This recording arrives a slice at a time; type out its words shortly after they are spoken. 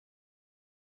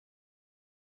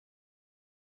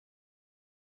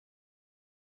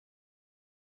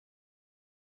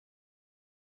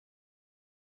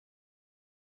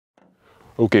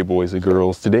Okay, boys and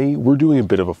girls, today we're doing a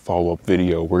bit of a follow-up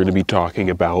video. We're going to be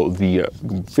talking about the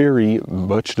very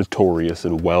much notorious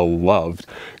and well-loved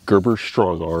Gerber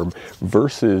Strongarm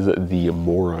versus the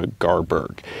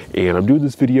Garberg. And I'm doing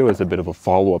this video as a bit of a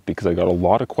follow-up because I got a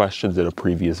lot of questions in a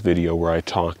previous video where I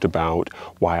talked about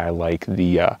why I like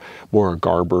the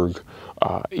Garberg.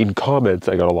 In comments,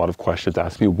 I got a lot of questions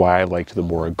asking me why I liked the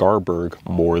Garberg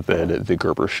more than the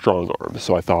Gerber Strongarm.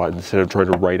 So I thought instead of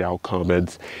trying to write out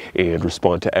comments and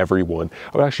respond to everyone,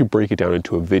 I would actually break it down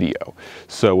into a video.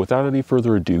 So without any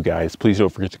further ado, guys, please don't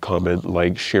forget to comment,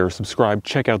 like, share, subscribe,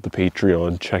 check out the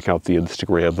Patreon, check out the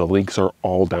Instagram. The links are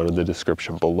all down in the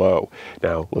description below.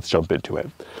 Now, let's jump into it.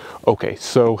 Okay,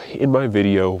 so in my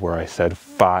video where I said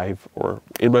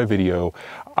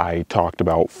I talked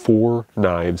about 4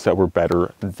 knives that were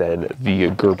better than the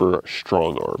Gerber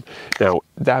Strongarm. Now,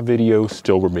 that video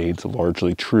still remains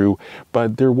largely true,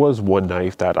 but there was one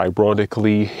knife that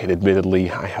ironically and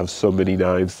admittedly, I have so many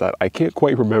knives that I can't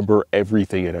quite remember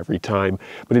everything at every time,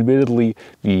 but admittedly,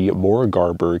 the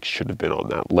Garberg should have been on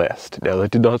that list. Now,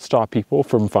 that did not stop people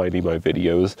from finding my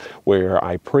videos where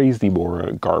I praise the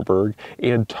Garberg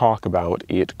and talk about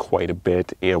it quite a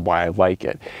bit and why I like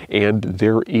it. And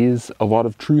there is a lot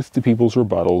of truth to people's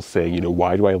rebuttals saying, you know,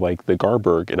 why do I like the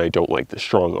Garberg and I don't like the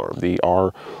Strongarm? They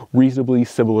are reasonably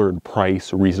similar in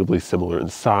price, reasonably similar in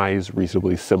size,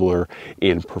 reasonably similar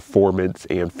in performance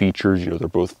and features. You know, they're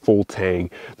both full tang,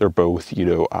 they're both, you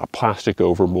know, plastic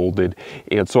over molded.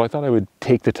 And so I thought I would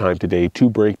take the time today to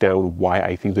break down why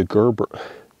I think the Garberg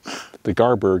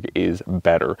is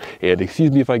better. And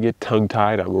excuse me if I get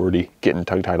tongue-tied, I'm already getting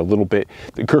tongue-tied a little bit.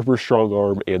 The Gerber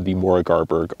Strongarm and the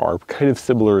Garberg are kind of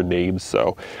similar in names,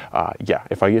 so yeah,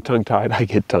 if I get tongue-tied, I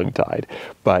get tongue-tied.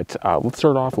 But let's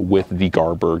start off with the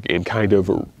Garberg and kind of,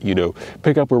 you know,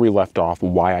 pick up where we left off,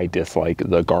 why I dislike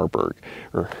the Garberg,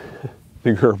 or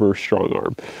the Gerber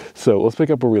Strongarm. So let's pick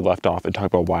up where we left off and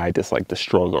talk about why I dislike the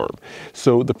Strongarm.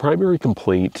 So the primary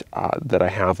complaint that I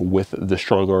have with the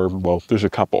Strongarm, well, there's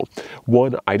a couple.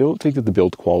 One, I don't think that the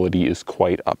build quality is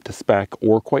quite up to spec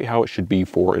or quite how it should be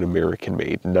for an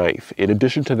American-made knife. In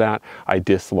addition to that, I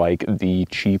dislike the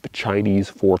cheap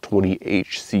Chinese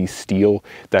 420HC steel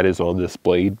that is on this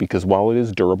blade because while it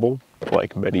is durable,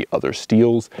 like many other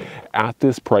steels, at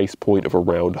this price point of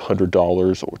around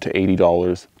 $100 or to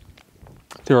 $80,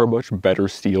 there are much better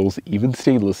steels, even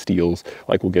stainless steels,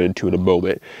 like we'll get into in a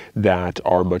moment, that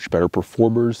are much better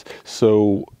performers.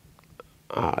 So,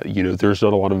 you know, there's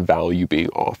not a lot of value being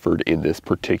offered in this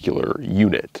particular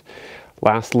unit.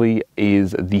 Lastly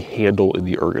is the handle and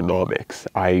the ergonomics.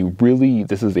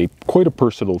 This is quite a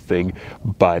personal thing,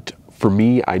 but for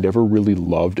me, I never really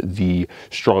loved the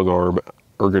Strongarm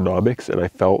ergonomics, and I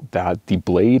felt that the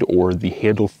blade or the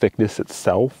handle thickness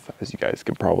itself, as you guys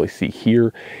can probably see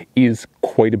here, is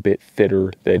quite a bit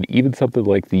thinner than even something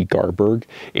like the Garberg.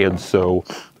 And so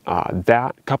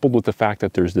that, coupled with the fact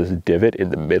that there's this divot in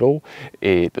the middle,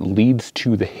 it leads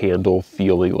to the handle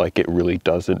feeling like it really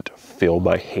doesn't fill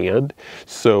my hand.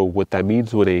 So what that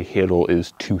means when a handle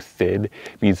is too thin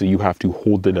means that you have to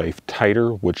hold the knife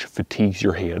tighter, which fatigues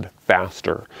your hand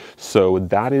faster. So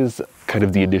that is kind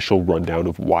of the initial rundown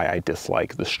of why I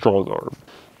dislike the Strongarm.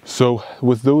 So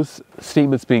with those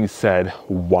statements being said,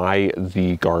 why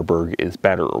the Garberg is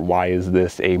better? Why is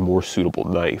this a more suitable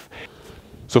knife?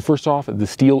 So first off, the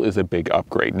steel is a big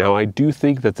upgrade. Now, I do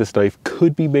think that this knife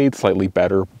could be made slightly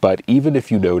better, but even if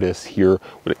you notice here,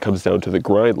 when it comes down to the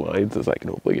grind lines, as I can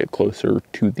hopefully get closer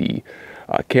to the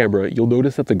camera, you'll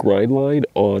notice that the grind line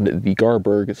on the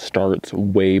Garberg starts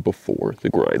way before the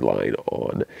grind line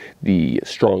on the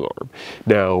Strongarm.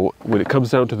 Now, when it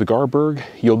comes down to the Garberg,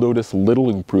 you'll notice little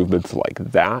improvements like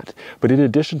that, but in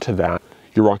addition to that,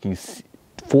 you're rocking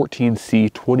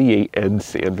 14C28N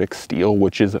Sandvik steel,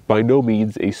 which is by no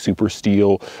means a super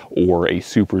steel or a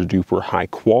super duper high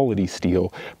quality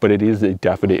steel, but it is a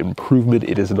definite improvement.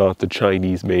 It is not the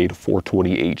Chinese made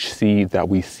 420HC that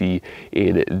we see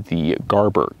in the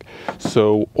Garberg.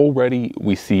 So already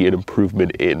we see an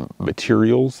improvement in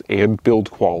materials and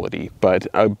build quality, but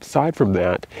aside from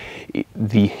that,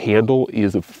 the handle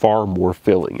is far more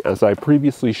filling. As I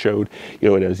previously showed, you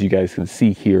know, and as you guys can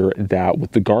see here, that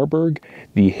with the Garberg,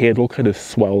 the handle kind of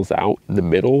swells out in the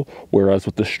middle, whereas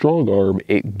with the Strongarm,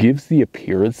 it gives the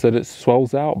appearance that it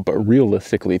swells out, but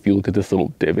realistically, if you look at this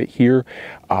little divot here,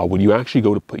 when you actually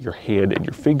go to put your hand and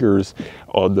your fingers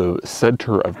on the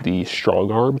center of the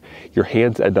Strongarm, your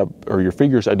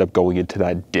fingers end up going into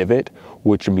that divot,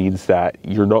 which means that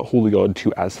you're not holding on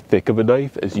to as thick of a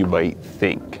knife as you might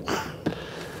think.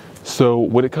 So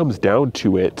when it comes down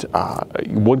to it,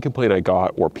 one complaint I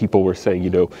got, or people were saying,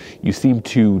 you seem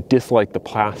to dislike the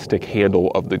plastic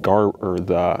handle of the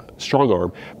the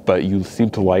Strongarm, but you seem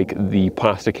to like the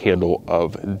plastic handle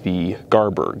of the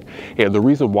Garberg. And the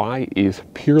reason why is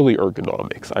purely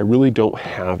ergonomics. I really don't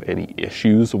have any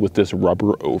issues with this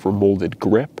rubber overmolded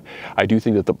grip. I do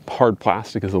think that the hard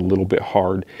plastic is a little bit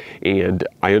hard, and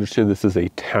I understand this is a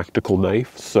tactical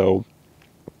knife, so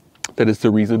that is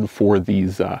the reason for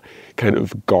these kind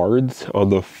of guards on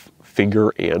the finger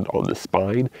and on the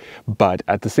spine. But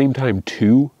at the same time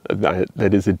too,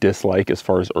 that is a dislike as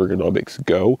far as ergonomics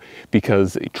go,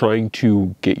 because trying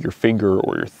to get your finger,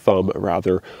 or your thumb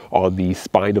rather, on the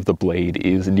spine of the blade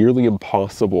is nearly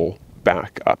impossible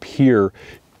back up here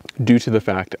due to the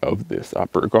fact of this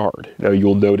upper guard. Now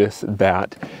you'll notice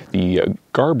that the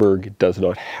Garberg does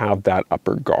not have that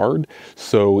upper guard,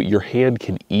 so your hand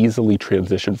can easily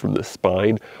transition from the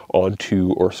spine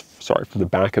onto, from the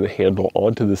back of the handle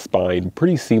onto the spine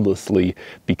pretty seamlessly,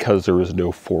 because there is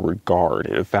no forward guard.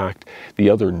 And in fact, the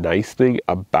other nice thing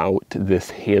about this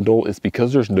handle is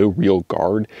because there's no real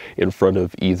guard in front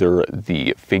of either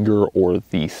the finger or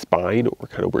the spine, or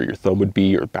kind of where your thumb would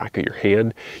be, or back of your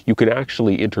hand, you can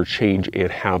actually interchange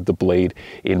and have the blade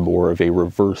in more of a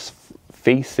reverse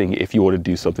facing if you want to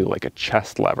do something like a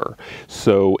chest lever.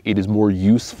 So it is more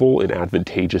useful and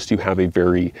advantageous to have a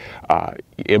very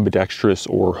ambidextrous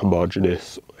or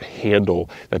homogeneous handle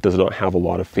that does not have a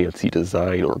lot of fancy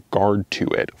design or guard to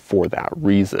it for that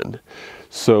reason.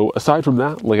 So aside from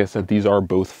that, like I said, these are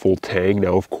both full tang.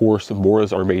 Now, of course,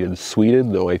 Moras are made in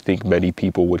Sweden, though I think many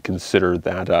people would consider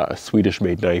that a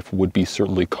Swedish-made knife would be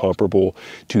certainly comparable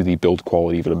to the build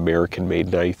quality of an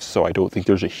American-made knife, so I don't think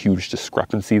there's a huge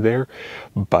discrepancy there.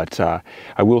 But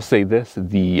I will say this,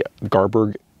 the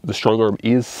Garberg, the Strongarm,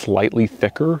 is slightly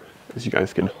thicker. As you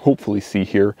guys can hopefully see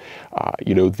here,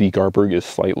 the Garberg is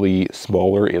slightly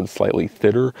smaller and slightly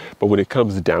thinner, but when it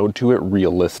comes down to it,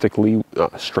 realistically,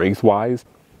 strength-wise,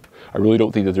 I really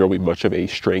don't think that there will be much of a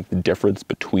strength difference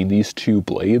between these two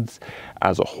blades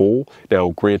as a whole.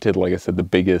 Now, granted, like I said, the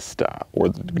biggest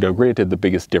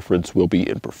difference will be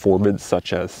in performance,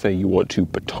 such as, say, you want to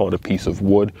baton a piece of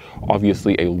wood.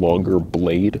 Obviously, a longer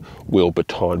blade will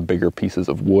baton bigger pieces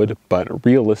of wood, but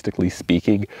realistically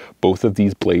speaking, both of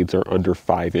these blades are under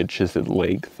 5 inches in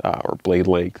length, or blade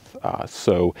length,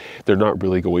 so they're not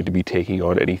really going to be taking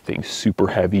on anything super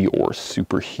heavy or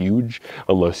super huge,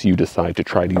 unless you decide to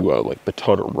try to like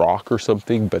baton a rock or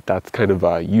something, but that's kind of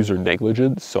user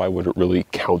negligence, so I wouldn't really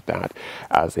count that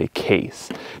as a case.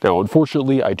 Now,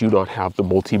 unfortunately, I do not have the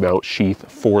multi-mount sheath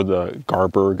for the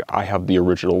Garberg. I have the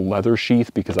original leather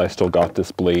sheath because I still got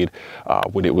this blade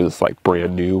when it was like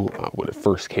brand new, when it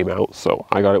first came out, so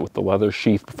I got it with the leather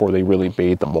sheath before they really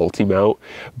made the multi-mount.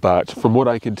 But from what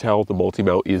I can tell, the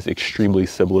multi-mount is extremely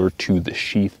similar to the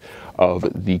sheath of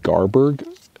the Garberg,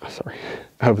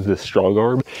 of the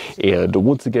Strongarm. And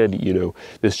once again,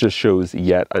 this just shows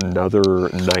yet another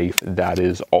knife that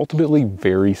is ultimately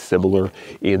very similar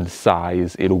in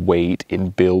size, in weight,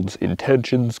 in builds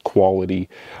intentions, quality,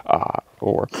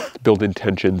 or build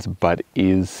intentions, but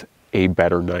is a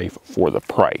better knife for the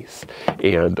price.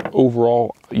 And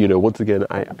overall, once again,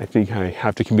 I think I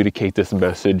have to communicate this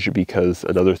message, because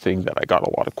another thing that I got a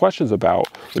lot of questions about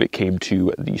when it came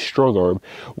to the Strongarm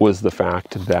was the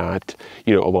fact that,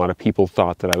 a lot of people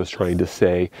thought that I was trying to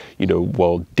say,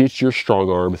 well, ditch your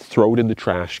Strongarm, throw it in the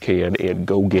trash can, and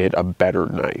go get a better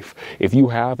knife. If you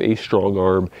have a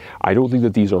Strongarm, I don't think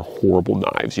that these are horrible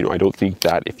knives. I don't think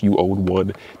that if you own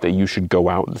one that you should go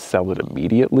out and sell it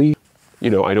immediately.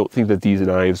 I don't think that these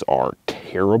knives are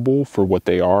terrible for what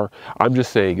they are. I'm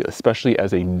just saying, especially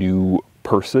as a new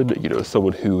person,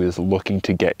 someone who is looking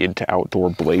to get into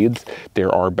outdoor blades,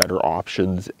 there are better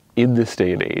options in this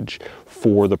day and age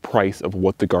for the price of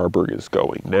what the Garberg is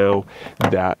going now,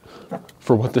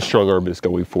 for what the Strongarm is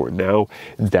going for now,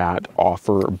 that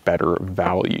offer better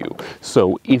value.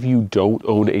 So if you don't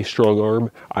own a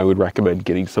Strongarm, I would recommend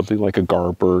getting something like a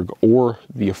Garberg or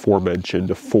the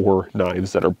aforementioned 4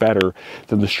 knives that are better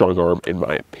than the Strongarm, in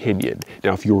my opinion.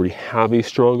 Now, if you already have a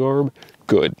Strongarm,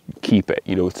 good, keep it.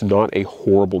 It's not a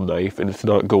horrible knife, and it's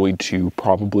not going to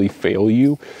probably fail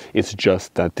you. It's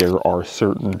just that there are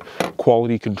certain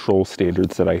quality control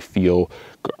standards that I feel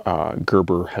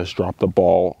Gerber has dropped the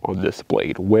ball on this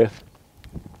blade with.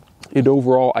 And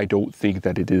overall, I don't think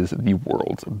that it is the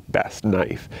world's best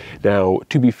knife. Now,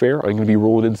 to be fair, I'm going to be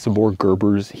rolling in some more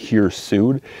Gerbers here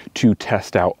soon to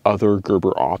test out other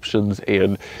Gerber options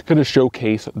and kind of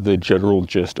showcase the general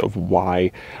gist of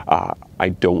why I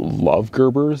don't love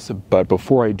Gerbers. But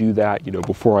before I do that,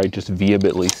 before I just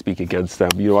vehemently speak against them,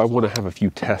 I want to have a few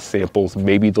test samples.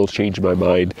 Maybe they'll change my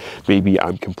mind. Maybe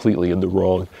I'm completely in the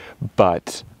wrong.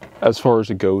 But as far as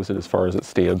it goes and as far as it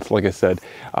stands, like I said,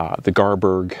 the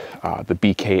Garberg, the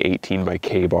BK18 by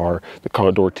K-Bar, the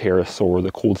Condor Pterosaur,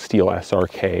 the Cold Steel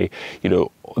SRK,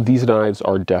 these knives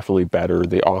are definitely better.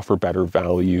 They offer better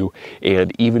value.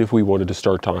 And even if we wanted to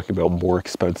start talking about more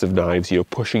expensive knives,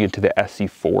 pushing into the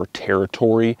SC4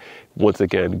 territory, once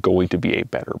again, going to be a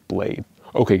better blade.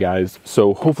 Okay guys,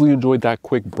 so hopefully you enjoyed that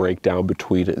quick breakdown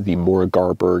between the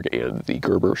Garberg and the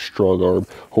Gerber Strongarm.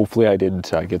 Hopefully I didn't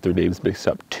get their names mixed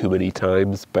up too many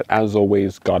times, but as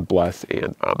always, God bless,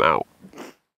 and I'm out.